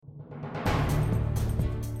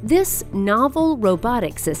This novel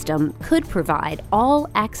robotic system could provide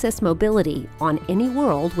all-access mobility on any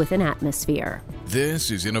world with an atmosphere. This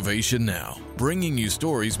is Innovation Now, bringing you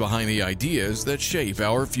stories behind the ideas that shape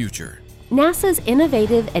our future. NASA's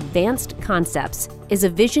Innovative Advanced Concepts is a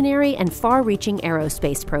visionary and far-reaching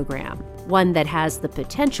aerospace program, one that has the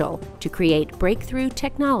potential to create breakthrough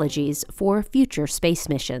technologies for future space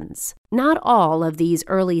missions. Not all of these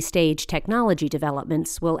early-stage technology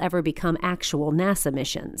developments will ever become actual NASA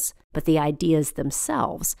missions, but the ideas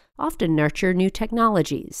themselves often nurture new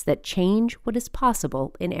technologies that change what is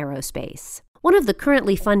possible in aerospace. One of the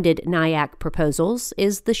currently funded NIAC proposals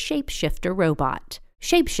is the Shapeshifter robot.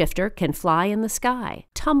 Shapeshifter can fly in the sky,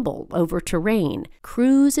 tumble over terrain,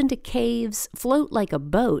 cruise into caves, float like a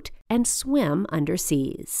boat, and swim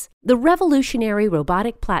underseas. The revolutionary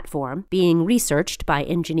robotic platform, being researched by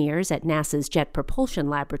engineers at NASA's Jet Propulsion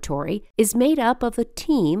Laboratory, is made up of a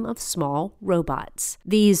team of small robots.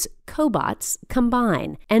 These cobots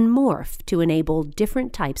combine and morph to enable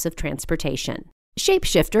different types of transportation.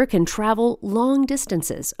 Shapeshifter can travel long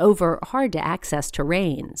distances over hard-to-access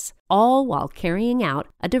terrains, all while carrying out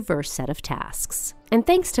a diverse set of tasks. And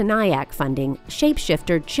thanks to NIAC funding,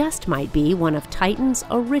 Shapeshifter just might be one of Titan's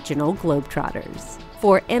original Globetrotters.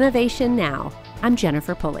 For Innovation Now, I'm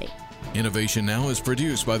Jennifer Pulley. Innovation Now is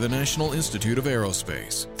produced by the National Institute of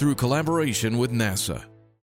Aerospace through collaboration with NASA.